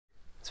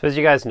So as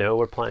you guys know,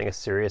 we're planning a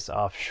serious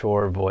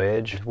offshore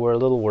voyage. We're a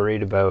little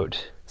worried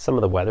about some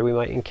of the weather we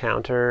might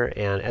encounter,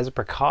 and as a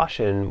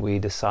precaution, we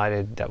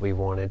decided that we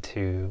wanted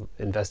to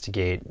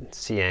investigate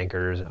sea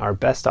anchors. Our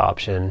best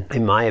option,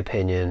 in my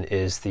opinion,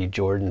 is the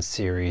Jordan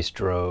series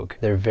Drogue.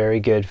 They're very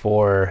good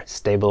for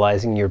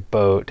stabilizing your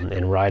boat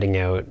and riding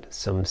out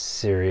some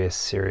serious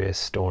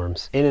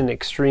storms. In an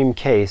extreme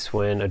case,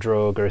 when a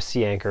Drogue or a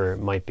sea anchor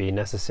might be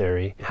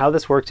necessary, how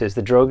this works is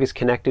the Drogue is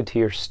connected to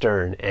your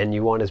stern, and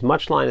you want as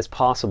much line as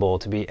possible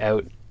to be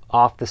out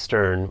off the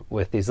stern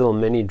with these little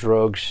mini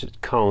Drogue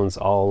cones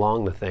all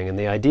along the thing. And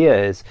the idea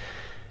is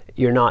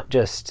you're not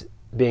just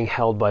being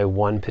held by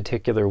one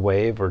particular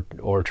wave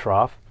or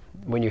trough.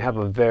 When you have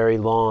a very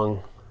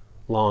long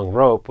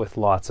rope with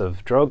lots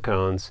of Drogue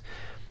cones,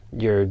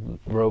 your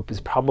rope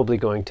is probably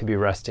going to be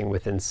resting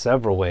within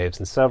several waves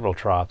and several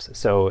troughs.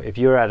 So if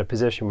you're at a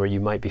position where you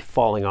might be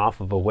falling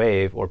off of a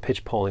wave or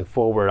pitch poling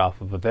forward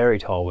off of a very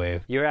tall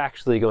wave, you're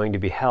actually going to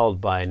be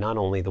held by not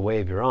only the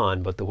wave you're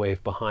on, but the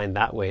wave behind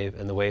that wave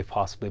and the wave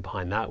possibly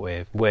behind that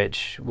wave,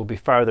 which will be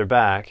farther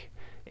back.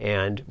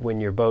 And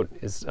when your boat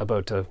is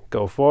about to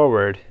go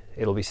forward,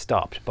 it'll be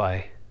stopped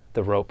by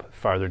the rope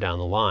farther down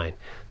the line.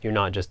 You're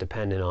not just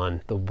dependent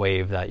on the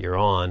wave that you're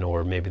on,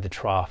 or maybe the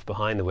trough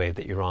behind the wave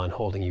that you're on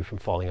holding you from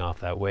falling off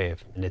that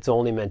wave. And it's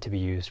only meant to be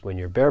used when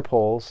you're bare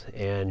poles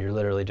and you're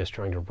literally just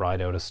trying to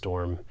ride out a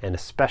storm, and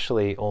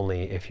especially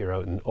only if you're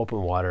out in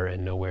open water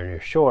and nowhere near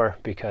shore,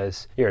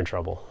 because you're in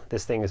trouble.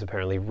 This thing is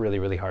apparently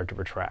really hard to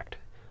retract.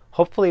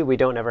 Hopefully we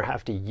don't ever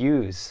have to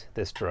use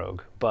this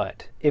Drogue,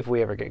 but if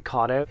we ever get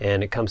caught out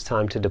and it comes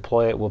time to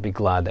deploy it, we'll be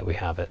glad that we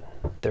have it.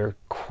 They're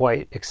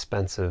quite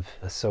expensive,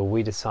 so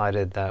we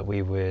decided that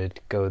we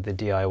would go the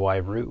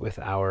DIY route with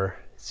our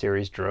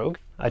series Drogue.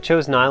 I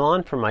chose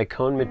nylon for my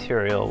cone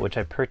material, which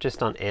I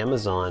purchased on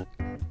Amazon.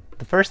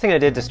 The first thing I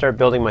did to start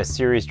building my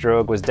series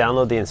Drogue was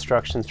download the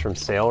instructions from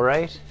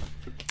Sailrite.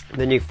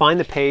 Then you find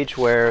the page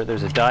where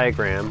there's a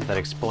diagram that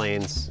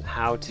explains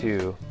how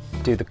to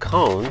do the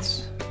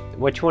cones.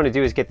 What you want to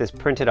do is get this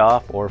printed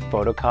off or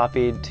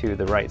photocopied to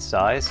the right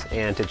size,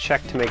 and to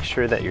check to make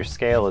sure that your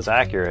scale is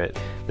accurate,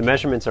 the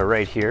measurements are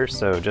right here,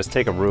 so just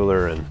take a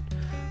ruler and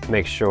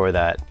make sure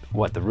that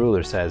what the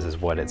ruler says is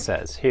what it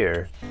says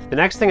here. The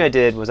next thing I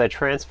did was I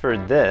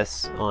transferred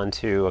this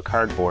onto a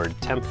cardboard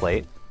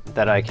template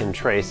that I can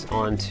trace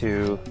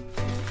onto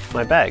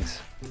my bags.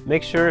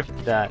 Make sure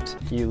that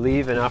you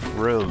leave enough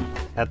room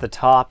at the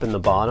top and the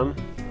bottom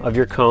of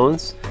your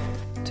cones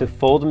to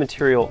fold the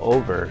material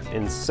over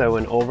and sew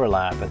an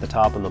overlap at the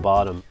top and the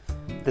bottom.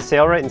 The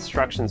Sailrite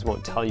instructions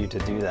won't tell you to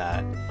do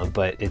that,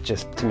 but it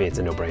just, to me, it's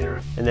a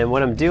no-brainer. And then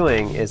what I'm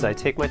doing is I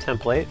take my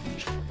template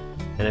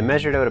and I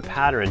measured out a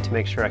pattern to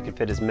make sure I could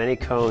fit as many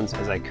cones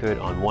as I could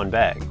on one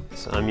bag.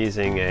 So I'm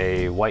using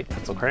a white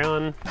pencil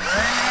crayon.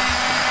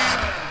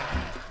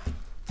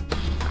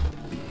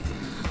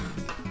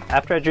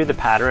 After I drew the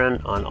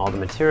pattern on all the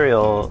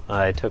material,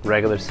 I took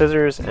regular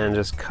scissors and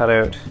just cut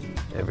out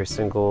every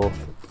single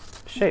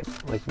shape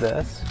like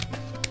this.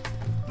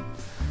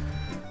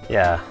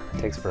 Yeah,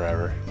 it takes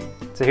forever.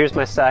 So here's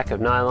my stack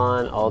of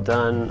nylon, all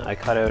done. I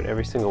cut out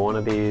every single one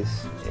of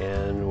these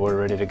and we're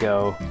ready to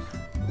go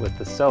with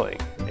the sewing.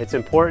 It's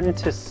important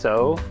to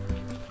sew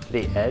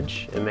the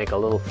edge and make a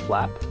little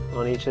flap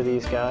on each of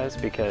these guys,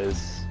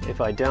 because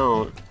if I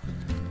don't,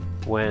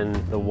 when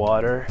the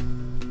water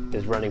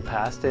is running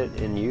past it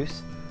in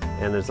use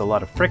and there's a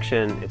lot of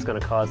friction, it's going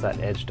to cause that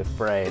edge to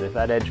fray. And if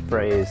that edge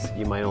frays,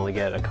 you might only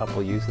get a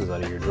couple uses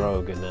out of your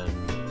Drogue, and then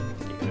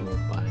you're going to go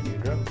buy a new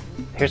Drogue.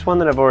 Here's one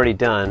that I've already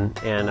done,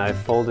 and I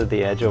folded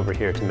the edge over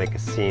here to make a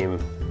seam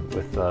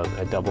with,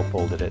 I double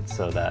folded it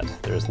so that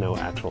there's no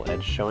actual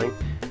edge showing.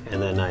 And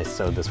then I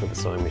sewed this with a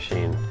sewing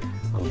machine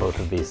on both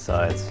of these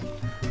sides.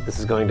 This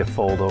is going to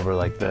fold over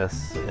like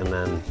this and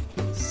then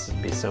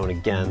be sewn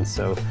again,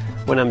 so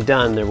when I'm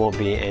done there won't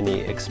be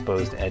any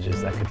exposed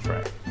edges that could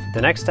fray.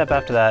 The next step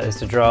after that is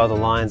to draw the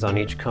lines on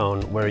each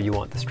cone where you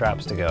want the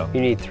straps to go. You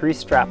need 3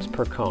 straps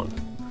per cone.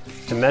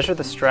 To measure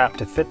the strap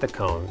to fit the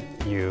cone,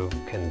 you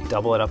can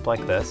double it up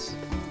like this,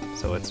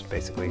 so it's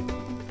basically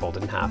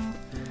folded in half.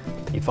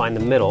 You find the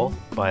middle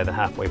by the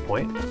halfway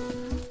point.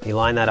 You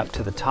line that up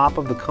to the top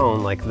of the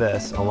cone like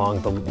this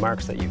along the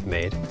marks that you've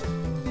made.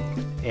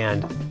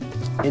 And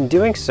in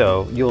doing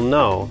so, you'll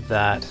know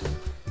that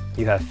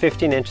you have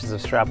 15 inches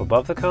of strap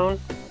above the cone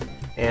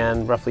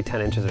and roughly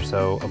 10 inches or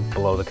so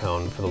below the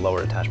cone for the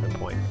lower attachment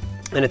point.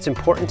 And it's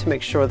important to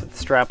make sure that the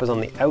strap is on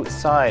the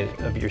outside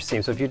of your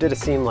seam. So if you did a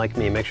seam like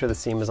me, make sure the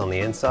seam is on the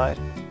inside.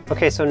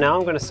 Okay, so now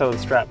I'm going to sew the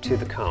strap to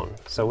the cone.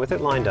 So with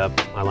it lined up,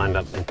 I lined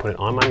up and put it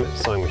on my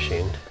sewing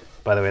machine.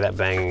 By the way, that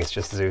banging is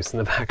just Zeus in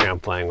the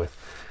background playing with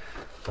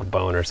a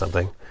bone or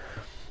something.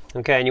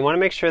 Okay, and you want to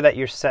make sure that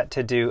you're set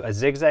to do a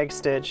zigzag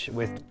stitch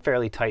with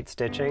fairly tight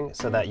stitching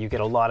so that you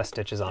get a lot of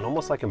stitches on,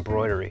 almost like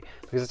embroidery,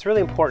 because it's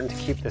really important to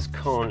keep this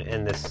cone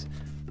and this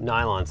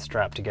nylon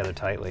strapped together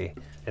tightly.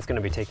 It's going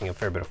to be taking a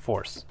fair bit of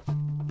force.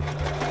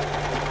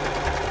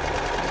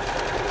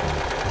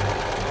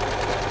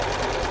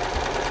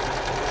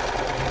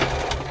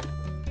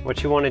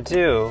 What you want to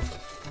do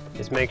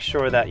is make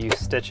sure that you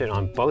stitch it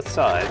on both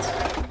sides.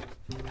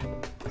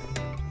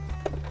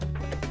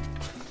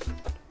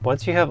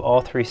 Once you have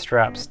all 3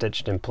 straps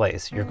stitched in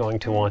place, you're going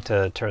to want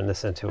to turn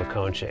this into a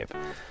cone shape.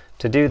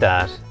 To do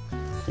that,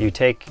 you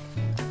take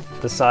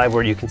the side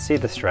where you can see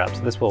the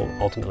straps. This will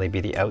ultimately be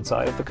the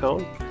outside of the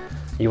cone.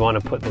 You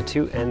want to put the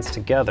 2 ends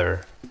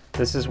together.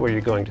 This is where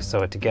you're going to sew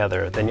it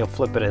together. Then you'll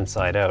flip it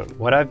inside out.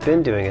 What I've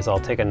been doing is I'll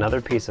take another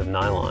piece of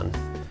nylon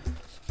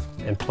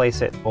and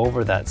place it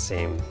over that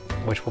seam,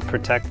 which will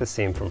protect the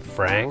seam from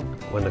fraying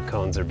when the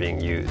cones are being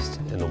used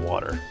in the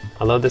water.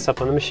 I'll load this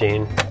up on the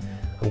machine.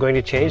 I'm going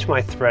to change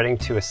my threading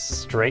to a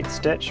straight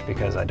stitch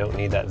because I don't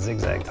need that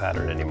zigzag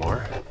pattern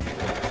anymore.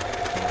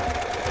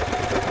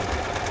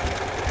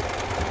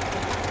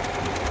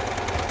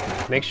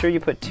 Make sure you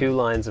put 2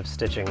 lines of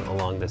stitching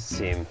along this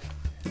seam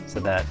so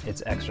that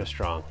it's extra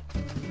strong.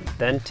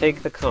 Then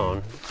take the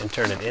cone and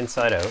turn it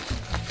inside out.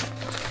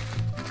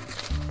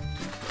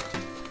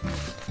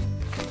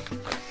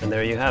 And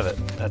there you have it.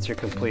 That's your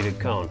completed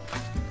cone.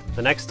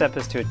 The next step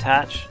is to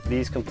attach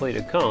these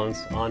completed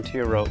cones onto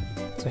your rope.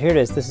 So here it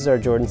is. This is our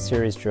Jordan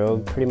Series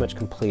Drogue, pretty much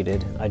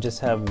completed. I just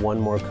have one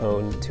more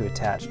cone to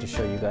attach to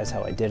show you guys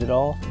how I did it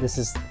all. This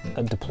is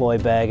a deploy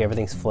bag.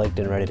 Everything's flaked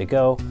and ready to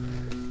go.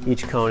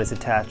 Each cone is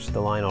attached to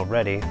the line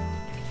already.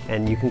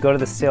 And you can go to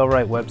the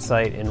Sailrite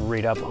website and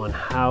read up on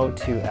how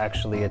to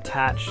actually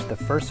attach the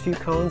first few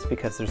cones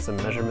because there's some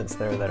measurements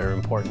there that are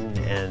important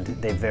and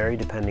they vary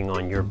depending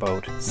on your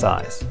boat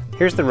size.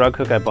 Here's the rug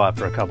hook I bought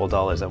for a couple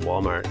dollars at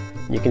Walmart.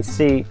 You can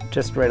see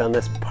just right on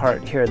this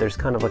part here, there's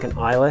kind of like an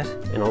eyelet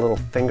and a little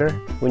finger.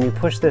 When you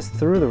push this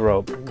through the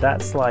rope,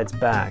 that slides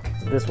back.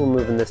 This will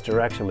move in this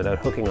direction without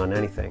hooking on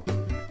anything.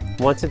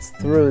 Once it's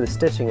through the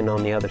stitching and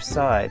on the other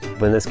side,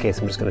 but in this case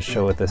I'm just going to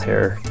show with this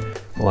hair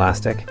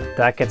elastic,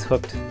 that gets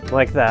hooked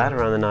like that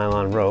around the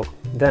nylon rope.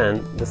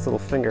 Then this little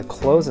finger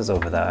closes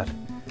over that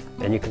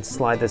and you can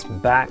slide this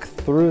back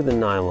through the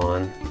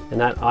nylon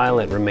and that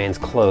eyelet remains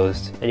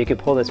closed and you can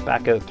pull this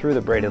back out through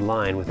the braided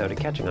line without it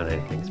catching on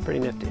anything. It's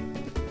pretty nifty.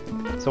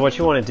 So what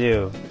you want to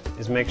do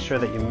is make sure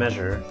that you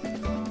measure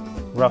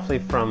roughly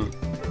from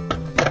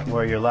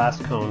where your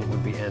last cone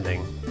would be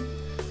ending,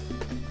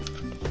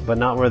 but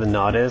not where the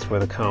knot is, where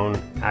the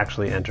cone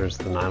actually enters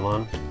the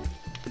nylon.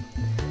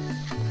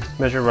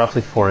 Measure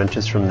roughly 4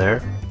 inches from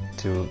there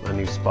to a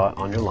new spot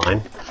on your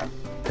line.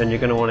 Then you're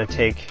going to want to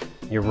take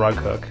your rug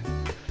hook,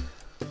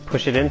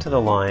 push it into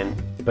the line,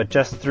 but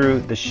just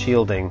through the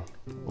shielding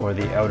or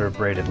the outer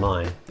braided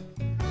line.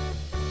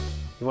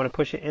 You want to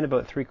push it in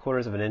about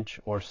 3/4 of an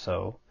inch or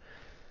so,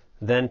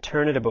 then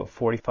turn it about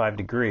 45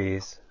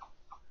 degrees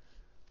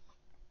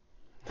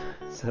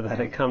so that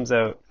it comes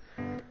out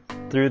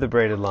through the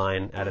braided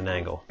line at an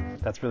angle.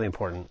 That's really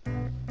important.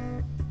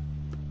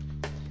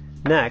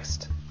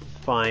 Next,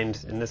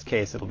 find, in this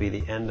case it'll be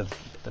the end of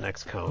the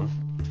next cone.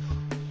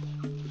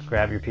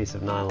 Grab your piece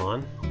of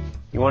nylon.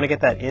 You want to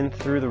get that in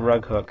through the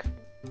rug hook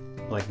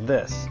like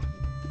this.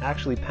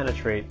 Actually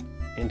penetrate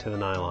into the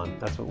nylon.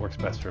 That's what works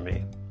best for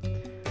me.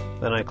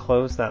 Then I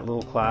close that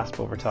little clasp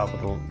over top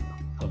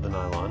of the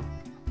nylon.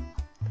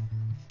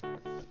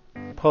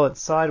 Pull it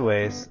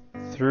sideways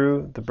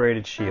through the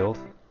braided shield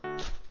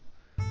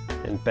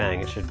and bang,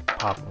 it should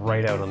pop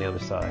right out on the other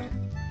side.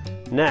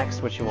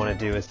 Next, what you want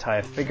to do is tie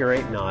a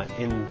figure-8 knot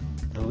in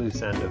the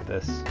loose end of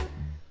this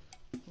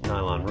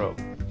nylon rope.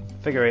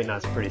 Figure-8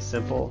 knot's pretty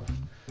simple.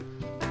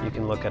 You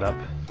can look it up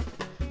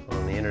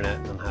on the internet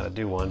on how to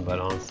do one, but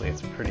honestly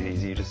it's pretty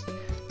easy. You just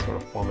sort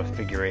of form a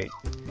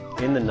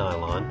figure-8 in the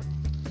nylon.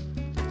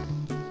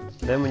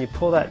 Then when you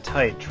pull that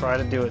tight, try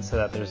to do it so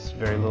that there's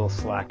very little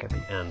slack at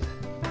the end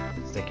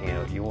sticking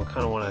out. You will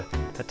kind of want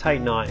a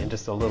tight knot and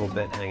just a little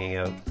bit hanging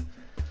out,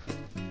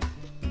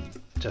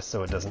 just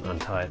so it doesn't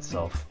untie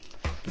itself.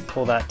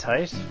 Pull that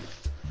tight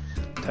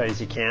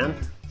as you can.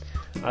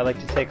 I like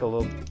to take a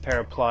little pair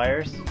of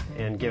pliers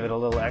and give it a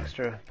little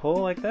extra pull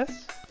like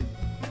this.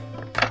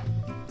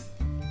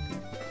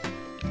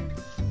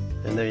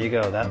 And there you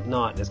go, that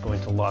knot is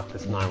going to lock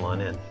this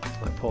nylon in.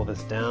 I pull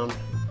this down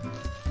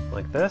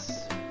like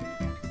this,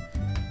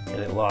 and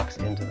it locks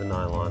into the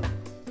nylon.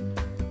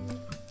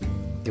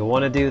 You'll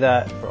want to do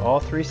that for all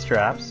 3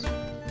 straps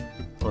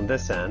on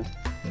this end.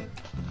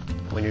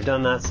 When you're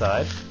done that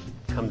side,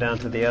 come down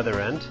to the other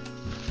end.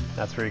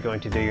 That's where you're going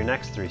to do your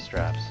next 3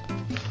 straps.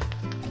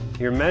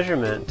 Your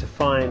measurement to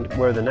find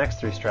where the next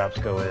 3 straps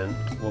go in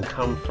will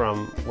come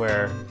from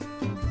where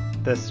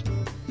this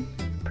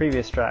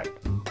previous strap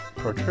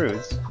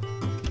protrudes.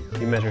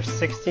 You measure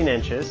 16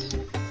 inches.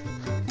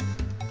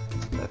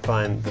 I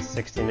find the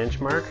 16-inch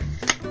mark,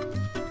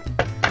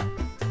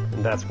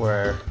 and that's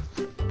where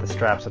the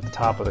straps at the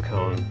top of the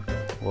cone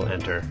will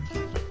enter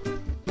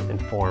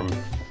and form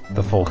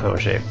the full cone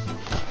shape.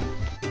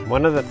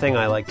 One other thing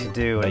I like to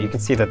do, you can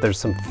see that there's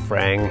some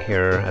fraying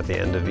here at the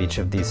end of each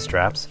of these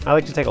straps. I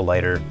like to take a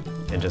lighter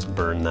and just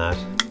burn that.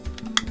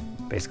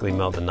 Basically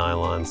melt the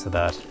nylon so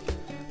that,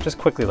 just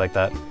quickly like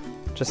that,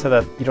 just so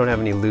that you don't have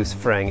any loose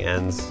fraying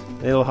ends.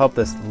 It'll help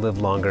this live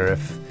longer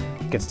if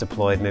gets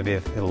deployed, maybe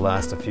it'll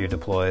last a few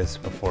deploys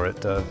before it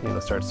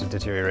starts to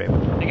deteriorate.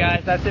 Hey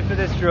guys, that's it for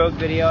this Drogue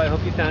video. I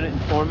hope you found it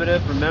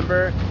informative.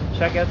 Remember,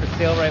 check out the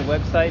Sailrite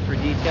website for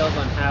details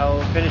on how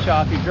to finish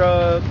off your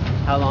Drogue,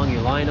 how long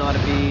your line ought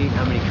to be,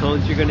 how many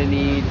cones you're going to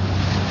need,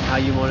 how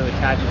you want to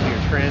attach it to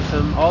your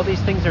transom. All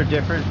these things are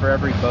different for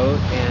every boat,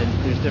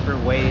 and there's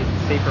different ways,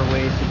 safer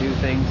ways to do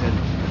things. And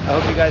I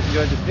hope you guys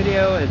enjoyed this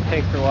video, and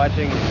thanks for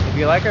watching. If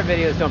you like our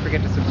videos, don't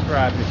forget to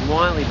subscribe. And if you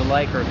want, leave a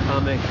like or a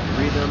comment,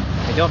 read them.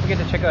 And don't forget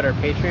to check out our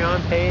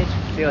Patreon page.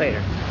 See you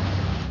later.